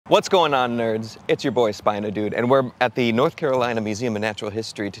What's going on, nerds? It's your boy SpinoDude, and we're at the North Carolina Museum of Natural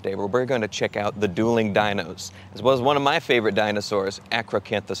History today, where we're going to check out the dueling dinos, as well as one of my favorite dinosaurs,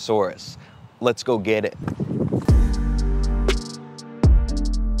 Acrocanthosaurus. Let's go get it.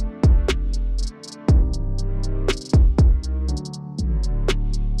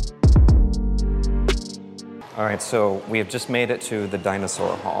 All right, so we have just made it to the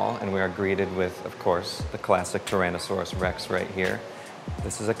dinosaur hall, and we are greeted with, of course, the classic Tyrannosaurus Rex right here.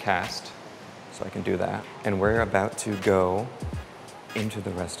 This is a cast, so I can do that. And we're about to go into the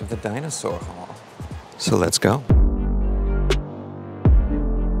rest of the dinosaur hall. So let's go.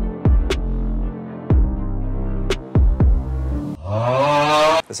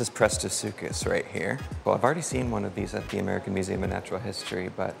 This is Prestosuchus right here. Well, I've already seen one of these at the American Museum of Natural History,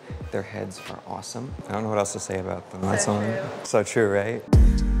 but their heads are awesome. I don't know what else to say about them. That's so true, right?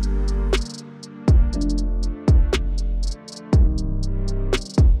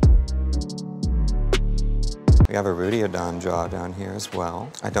 We have a Rudiodon jaw down here as well.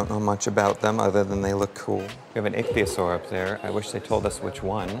 I don't know much about them other than they look cool. We have an ichthyosaur up there. I wish they told us which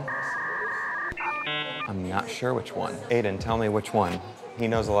one. I'm not sure which one. Aiden, tell me which one. He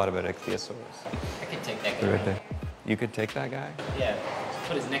knows a lot about ichthyosaurs. I could take that guy. Right there. You could take that guy? Yeah,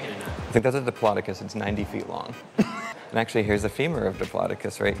 put his neck in a knot. I think that's a Diplodocus. It's 90 feet long. And actually, here's the femur of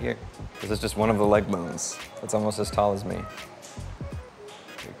Diplodocus right here. This is just one of the leg bones. It's almost as tall as me.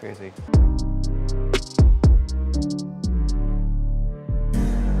 Pretty crazy.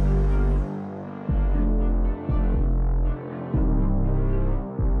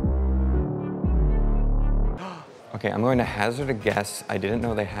 Okay, I'm going to hazard a guess. I didn't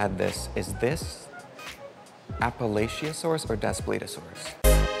know they had this. Is this Appalachiosaurus or Daspletosaurus?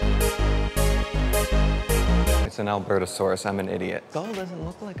 It's an Albertosaurus. I'm an idiot. Skull doesn't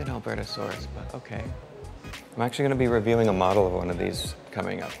look like an Albertosaurus, but okay. I'm actually going to be reviewing a model of one of these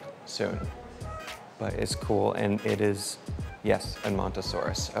coming up soon. But it's cool, and it is, yes, a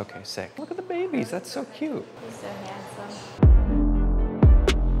Montosaurus. Okay, sick. Look at the babies. That's so cute. He's so handsome.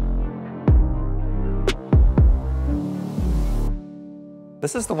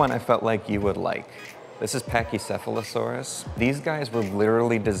 This is the one I felt like you would like. This is Pachycephalosaurus. These guys were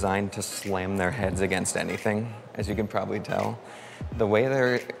literally designed to slam their heads against anything, as you can probably tell. The way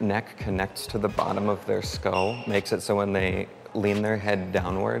their neck connects to the bottom of their skull makes it so when they lean their head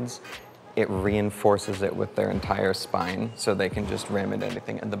downwards, it reinforces it with their entire spine so they can just ram into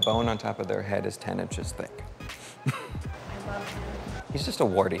anything. And the bone on top of their head is 10 inches thick. I love him. He's just a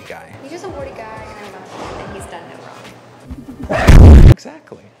warty guy. He's just a warty guy, and I love him, and he's done no wrong.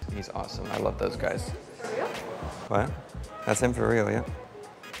 Exactly. He's awesome. I love those guys. For real? What? That's him for real, yeah.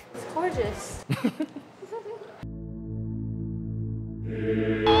 It's gorgeous.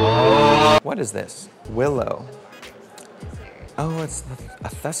 What is this? Willow. Oh, it's a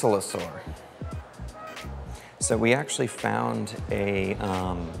thessalosaur. So we actually found a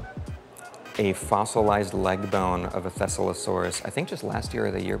fossilized leg bone of a thessalosaurus, I think just last year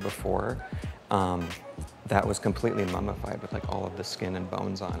or the year before, that was completely mummified with like all of the skin and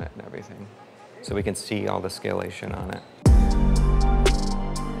bones on it and everything. So we can see all the scalation on it.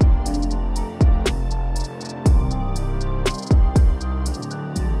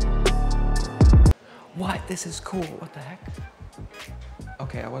 What? This is cool. What the heck?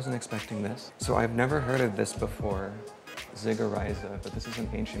 Okay, I wasn't expecting this. So I've never heard of this before, Zigoriza, but this is an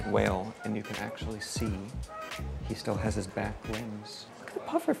ancient whale, and you can actually see he still has his back limbs. Look at the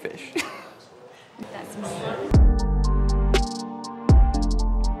pufferfish. That's me.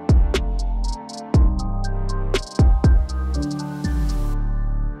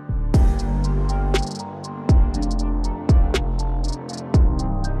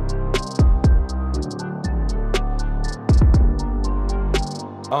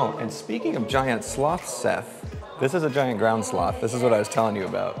 Oh, and speaking of giant sloths, Seth, this is a giant ground sloth. This is what I was telling you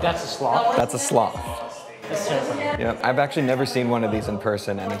about. That's a sloth? That's a sloth. That's terrifying. Yeah, I've actually never seen one of these in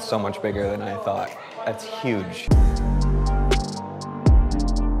person, and it's so much bigger than I thought. That's huge.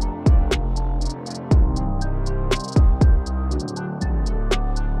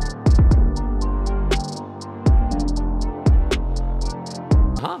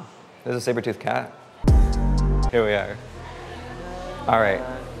 Huh, there's a saber-toothed cat. Here we are. All right,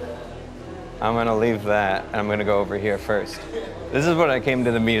 I'm gonna leave that, and I'm gonna go over here first. This is what I came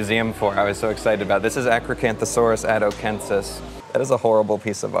to the museum for. I was so excited about. This is Acrocanthosaurus adokensis. That is a horrible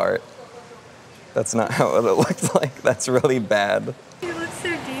piece of art. That's not how it looked like. That's really bad. He looks so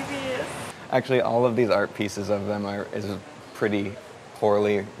devious. Actually, all of these art pieces of them is pretty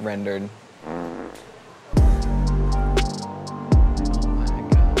poorly rendered.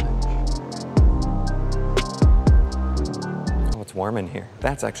 It's warm in here.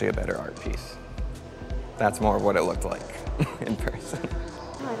 That's actually a better art piece. That's more what it looked like in person.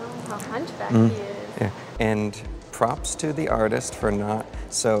 Oh, I don't know how hunchback he is. Yeah, and props to the artist for not,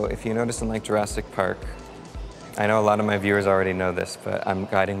 so if you notice in like Jurassic Park, I know a lot of my viewers already know this, but I'm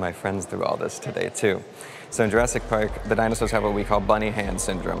guiding my friends through all this today too. So in Jurassic Park, the dinosaurs have what we call bunny hand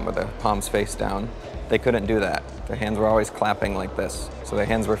syndrome, with their palms face down. They couldn't do that. Their hands were always clapping like this. So their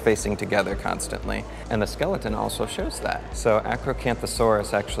hands were facing together constantly. And the skeleton also shows that. So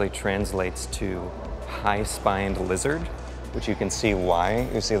Acrocanthosaurus actually translates to high-spined lizard, which you can see why.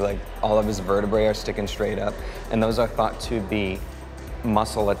 You see like all of his vertebrae are sticking straight up. And those are thought to be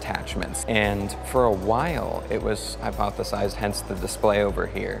muscle attachments. And for a while, it was hypothesized, hence the display over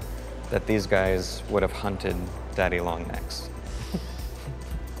here, that these guys would have hunted daddy long necks,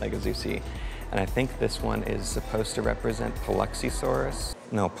 like as you see. And I think this one is supposed to represent Paluxysaurus.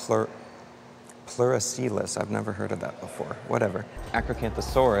 No, Pluracilus. I've never heard of that before. Whatever.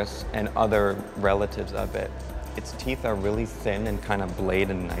 Acrocanthosaurus and other relatives of it, its teeth are really thin and kind of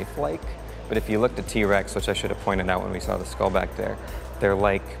blade and knife-like. But if you looked at T-Rex, which I should have pointed out when we saw the skull back there, they're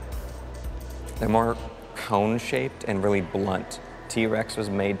more cone-shaped and really blunt. T-Rex was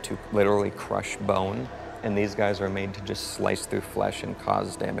made to literally crush bone, and these guys are made to just slice through flesh and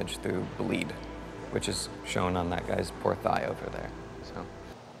cause damage through bleed, which is shown on that guy's poor thigh over there. So,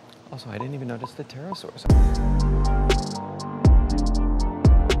 also, I didn't even notice the pterosaurs.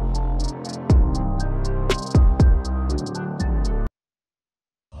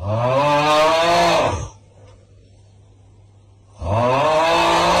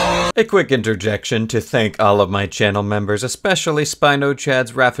 A quick interjection to thank all of my channel members, especially Spino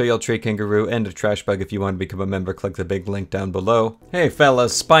Chads, Raphael Tree Kangaroo, and a Trash Bug. If you want to become a member, click the big link down below. Hey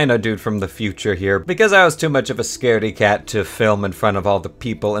fellas, SpinoDude from the future here. Because I was too much of a scaredy cat to film in front of all the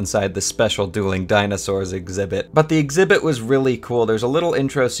people inside the special Dueling Dinosaurs exhibit. But the exhibit was really cool. There's a little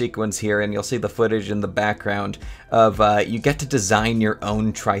intro sequence here, and you'll see the footage in the background of you get to design your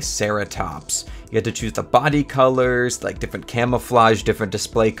own Triceratops. You get to choose the body colors, like different camouflage, different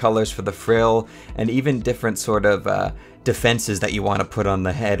display colors for the frill, and even different sort of defenses that you want to put on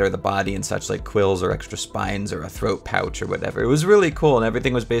the head or the body and such, like quills or extra spines or a throat pouch or whatever. It was really cool, and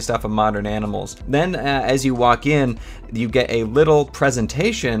everything was based off of modern animals. Then as you walk in, you get a little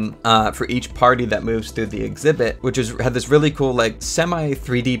presentation for each party that moves through the exhibit, which had this really cool like semi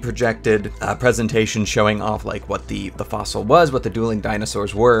 3D projected presentation showing off like what the fossil was, what the dueling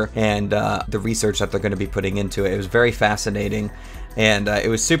dinosaurs were, and the research that they're going to be putting into it. It was very fascinating. And it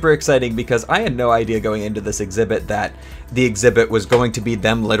was super exciting because I had no idea going into this exhibit that the exhibit was going to be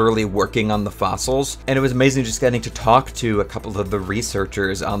them literally working on the fossils. And it was amazing just getting to talk to a couple of the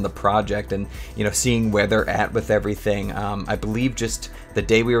researchers on the project and, you know, seeing where they're at with everything. I believe just the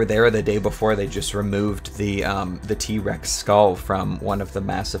day we were there, or the day before, they just removed the T-Rex skull from one of the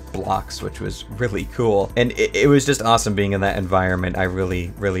massive blocks, which was really cool. And it was just awesome being in that environment. I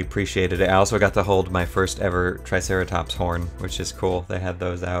really, really appreciated it. I also got to hold my first ever Triceratops horn, which is cool. They had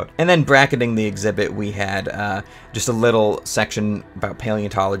those out. And then bracketing the exhibit, we had just a little section about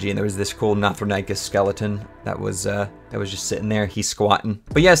paleontology, and there was this cool Nothronychus skeleton that was just sitting there. He's squatting.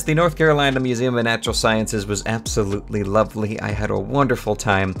 But yes, the North Carolina Museum of Natural Sciences was absolutely lovely. I had a wonderful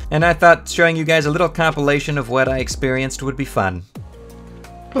time, and I thought showing you guys a little compilation of what I experienced would be fun.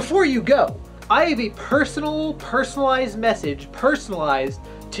 Before you go, I have a personalized message, personalized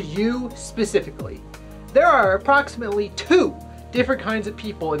to you specifically. There are approximately 2 different kinds of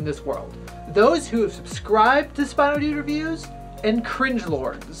people in this world. Those who have subscribed to SpinoDude Reviews and cringe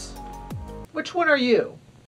lords. Which one are you?